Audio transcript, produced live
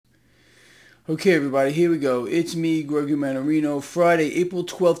Okay, everybody, here we go. It's me, Gregory Mannarino, Friday, April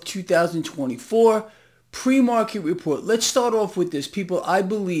 12th, 2024, pre-market report. Let's start off with this. People, I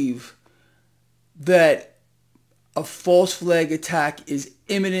believe that a false flag attack is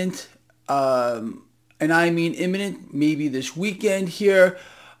imminent, and I mean imminent, maybe this weekend here.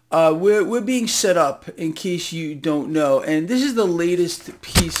 We're being set up, in case you don't know, and this is the latest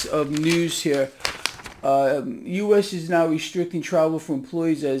piece of news here. U.S. is now restricting travel for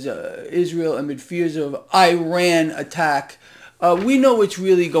employees as Israel amid fears of Iran attack. We know what's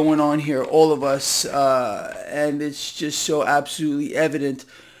really going on here, all of us, and it's just so absolutely evident.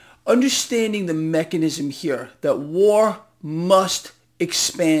 Understanding the mechanism here, that war must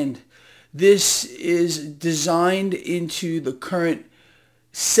expand. This is designed into the current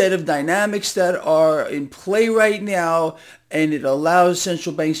set of dynamics that are in play right now, and it allows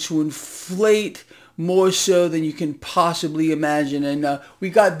central banks to inflate more so than you can possibly imagine. And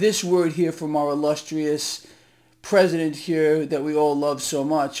we got this word here from our illustrious president here that we all love so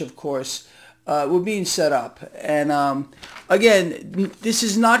much, of course. We're being set up. And again, this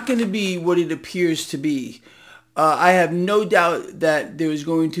is not going to be what it appears to be. I have no doubt that there is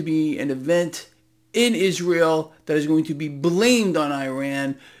going to be an event in Israel that is going to be blamed on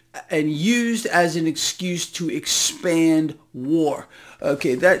Iran and used as an excuse to expand war.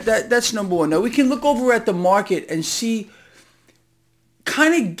 Okay, that's number one. Now we can look over at the market and see,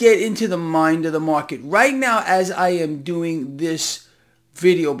 kind of get into the mind of the market. Right now, as I am doing this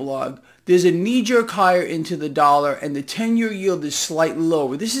video blog, there's a knee-jerk higher into the dollar, and the 10-year yield is slightly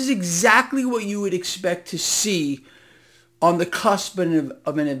lower. This is exactly what you would expect to see on the cusp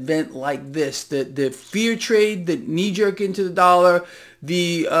of an event like this. The fear trade, the knee-jerk into the dollar,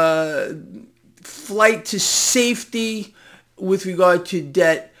 the flight to safety with regard to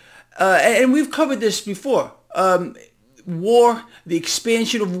debt. And we've covered this before. War, the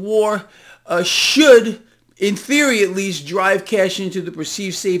expansion of war should, in theory at least, drive cash into the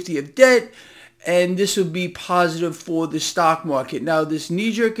perceived safety of debt, and this will be positive for the stock market. Now, this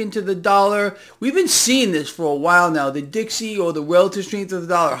knee-jerk into the dollar, we've been seeing this for a while now. The Dixie, or the relative strength of the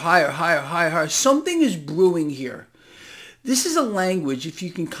dollar, higher, higher, higher, higher. Something is brewing here. This is a language, if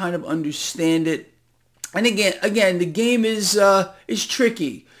you can kind of understand it. And again, the game is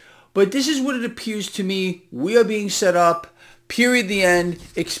tricky. But this is what it appears to me. We are being set up. Period. The end.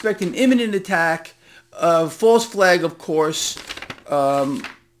 Expect an imminent attack. False flag, of course.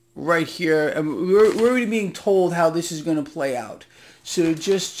 Right here, and we're already being told how this is going to play out. So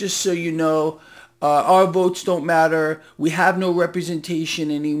just so you know, our votes don't matter. We have no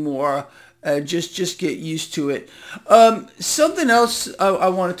representation anymore. Just get used to it. Something else I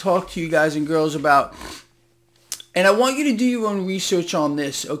want to talk to you guys and girls about, and I want you to do your own research on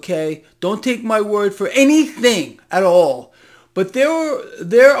this. Okay, don't take my word for anything at all. But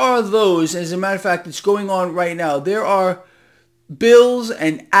there are those, as a matter of fact, it's going on right now. There are bills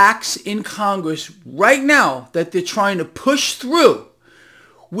and acts in Congress right now that they're trying to push through,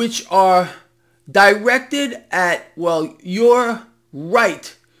 which are directed at, well, your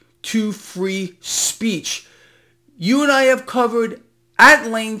right to free speech. You and I have covered at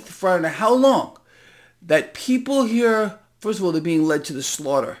length for I don't know how long that people here, first of all, they're being led to the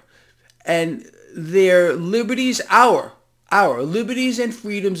slaughter, and their liberties, our liberties and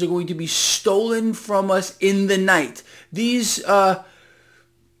freedoms are going to be stolen from us in the night. These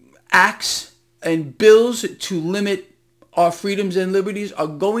acts and bills to limit our freedoms and liberties are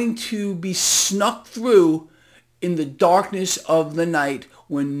going to be snuck through in the darkness of the night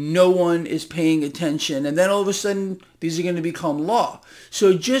when no one is paying attention. And then all of a sudden, these are going to become law.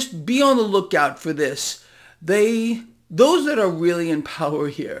 So just be on the lookout for this. Those that are really in power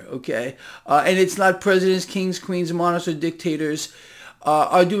here, okay, and it's not presidents, kings, queens, monarchs, or dictators,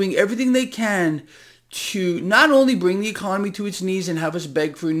 are doing everything they can to not only bring the economy to its knees and have us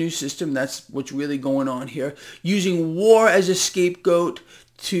beg for a new system. That's what's really going on here. Using war as a scapegoat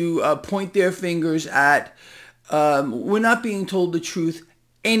to point their fingers at. We're not being told the truth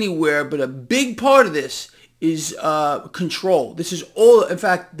anywhere, but a big part of this is control. This is all, in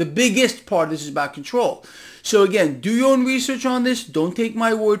fact, the biggest part of this is about control. So again, do your own research on this. Don't take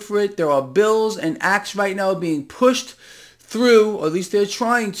my word for it. There are bills and acts right now being pushed through, or at least they're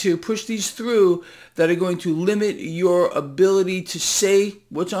trying to push these through, that are going to limit your ability to say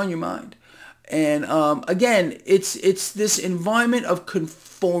what's on your mind. And again, it's this environment of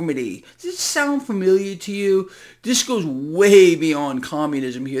conformity. Does it sound familiar to you? This goes way beyond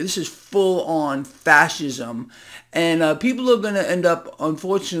communism here. This is full-on fascism. And people are going to end up,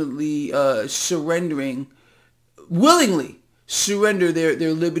 unfortunately, willingly surrender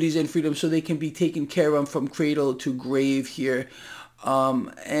their liberties and freedoms so they can be taken care of from cradle to grave here.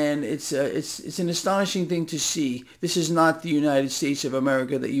 And it's an astonishing thing to see. This is not the United States of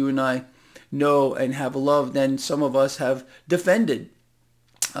America that you and I know and have loved, and some of us have defended.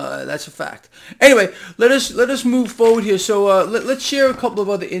 That's a fact. Anyway, let us move forward here. So let's share a couple of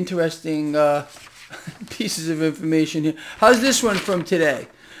other interesting pieces of information here. How's this one from today?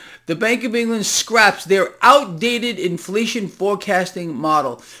 The Bank of England scraps their outdated inflation forecasting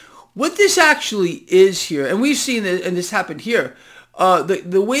model. What this actually is here, and we've seen this, and this happened here,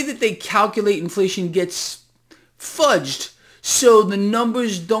 the way that they calculate inflation gets fudged, so the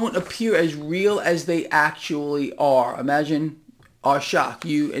numbers don't appear as real as they actually are. Imagine our shock,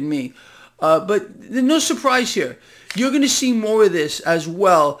 you and me. But there's no surprise here. You're going to see more of this as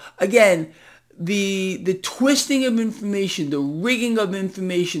well. Again, the twisting of information, the rigging of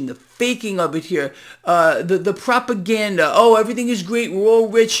information, the faking of it here, the propaganda. Oh, everything is great. We're all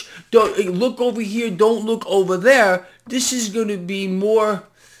rich. Don't look over here. Don't look over there. This is going to be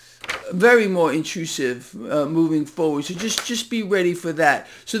very more intrusive moving forward. So just be ready for that.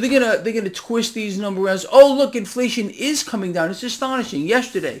 So they're gonna twist these numbers around. Oh, look, inflation is coming down. It's astonishing.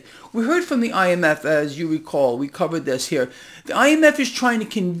 Yesterday we heard from the IMF, as you recall, we covered this here. The IMF is trying to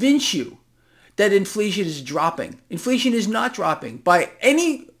convince you that inflation is dropping. Inflation is not dropping by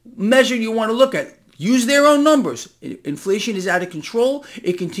any measure you want to look at. Use their own numbers. Inflation is out of control.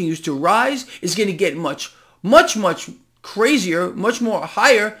 It continues to rise. It's going to get much crazier, much more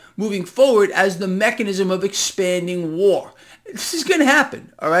higher moving forward as the mechanism of expanding war. This is going to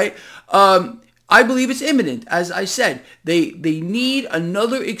happen, all right? I believe it's imminent. As I said, they need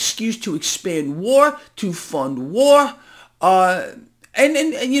another excuse to expand war, to fund war, and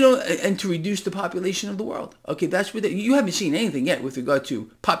to reduce the population of the world. Okay, that's what you haven't seen anything yet with regard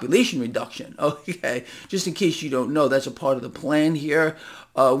to population reduction. Okay, just in case you don't know, that's a part of the plan here.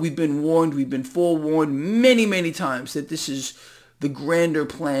 We've been warned, we've been forewarned many times that this is the grander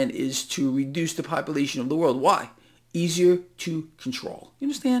plan is to reduce the population of the world. Why? Easier to control. You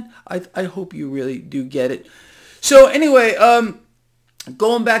understand? I hope you really do get it. So anyway,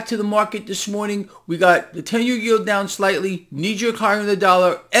 going back to the market this morning, we got the 10-year yield down slightly, knee-jerk higher in the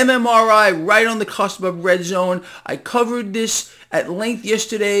dollar, MMRI right on the cusp of red zone. I covered this at length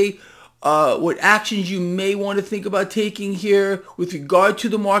yesterday, what actions you may want to think about taking here with regard to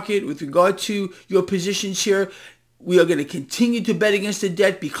the market, with regard to your positions here. We are going to continue to bet against the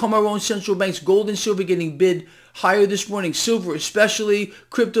debt, become our own central banks. Gold and silver getting bid higher this morning, silver especially.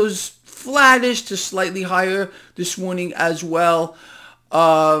 Crypto's flattish to slightly higher this morning as well.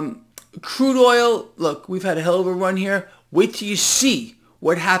 Crude oil, look, we've had a hell of a run here. Wait till you see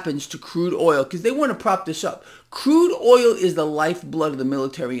what happens to crude oil, because they want to prop this up. Crude oil is the lifeblood of the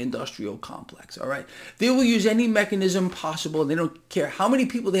military-industrial complex, all right? They will use any mechanism possible. They don't care how many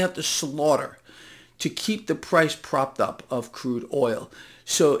people they have to slaughter to keep the price propped up of crude oil.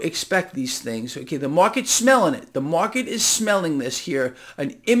 So expect these things. Okay, the market's smelling it. The market is smelling this here.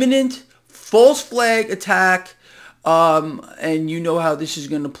 An imminent false flag attack. And you know how this is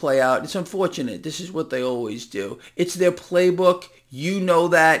going to play out. It's unfortunate. This is what they always do. It's their playbook. You know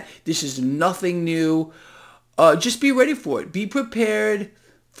that. This is nothing new. Just be ready for it. Be prepared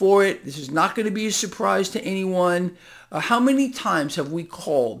for it. This is not going to be a surprise to anyone. How many times have we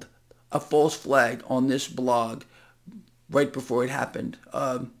called a false flag on this blog right before it happened?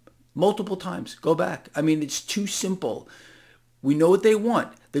 Multiple times. Go back. I mean, it's too simple. We know what they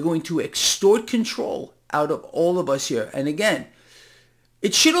want. They're going to extort control out of all of us here. And again,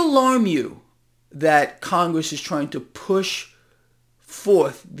 it should alarm you that Congress is trying to push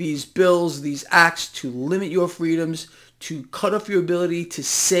forth these bills, these acts to limit your freedoms, to cut off your ability to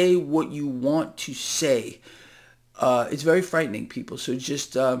say what you want to say. It's very frightening, people. So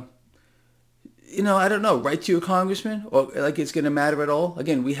just, I don't know, write to your congressman, or like it's going to matter at all.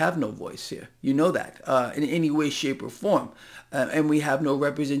 Again, we have no voice here. You know that in any way, shape, or form. And we have no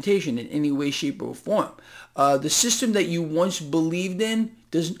representation in any way, shape, or form. The system that you once believed in,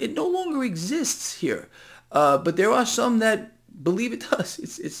 it no longer exists here. But there are some that believe it does.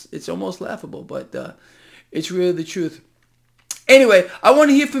 It's almost laughable, but it's really the truth. Anyway, I want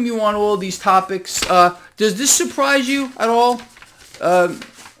to hear from you on all these topics. Does this surprise you at all?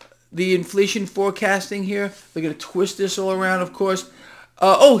 The inflation forecasting here. They're going to twist this all around, of course.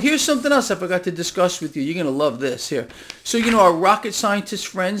 Here's something else I forgot to discuss with you. You're going to love this here. So, our rocket scientist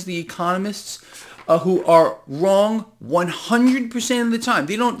friends, the economists, who are wrong 100% of the time.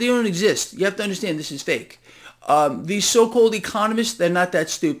 They don't exist. You have to understand this is fake. These so-called economists, they're not that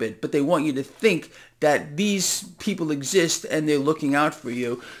stupid, but they want you to think that these people exist and they're looking out for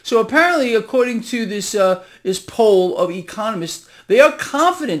you. So apparently, according to this poll of economists, they are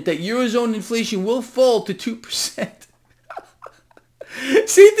confident that Eurozone inflation will fall to 2%.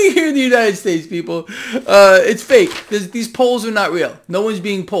 Same thing here in the United States, people. It's fake. These polls are not real. No one's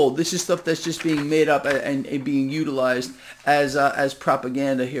being polled. This is stuff that's just being made up and being utilized as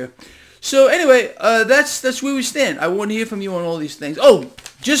propaganda here. So anyway, that's where we stand. I want to hear from you on all these things. Oh,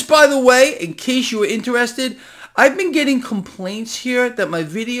 just by the way, in case you were interested, I've been getting complaints here that my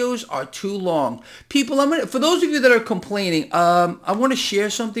videos are too long. People, for those of you that are complaining, I want to share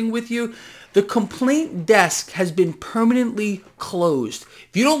something with you. The complaint desk has been permanently closed.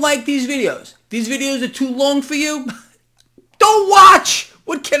 If you don't like these videos are too long for you, don't watch.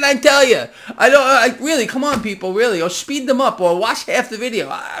 What can I tell you? Really, come on, people, really, or speed them up, or watch half the video.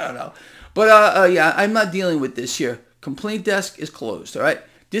 I don't know. But yeah, I'm not dealing with this here. Complaint desk is closed, all right?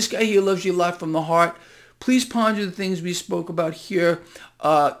 This guy here loves you live from the heart. Please ponder the things we spoke about here.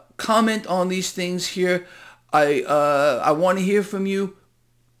 Comment on these things here. I want to hear from you.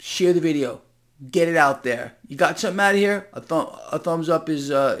 Share the video. Get it out there. You got something out of here? A thumbs up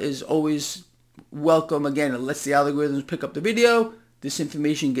is always welcome. Again, it lets the algorithms pick up the video. This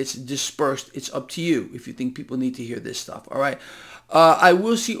information gets dispersed. It's up to you if you think people need to hear this stuff. All right. I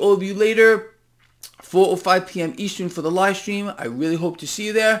will see all of you later, 4:05 p.m. Eastern for the live stream. I really hope to see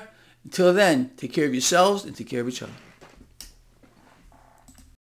you there. Until then, take care of yourselves and take care of each other.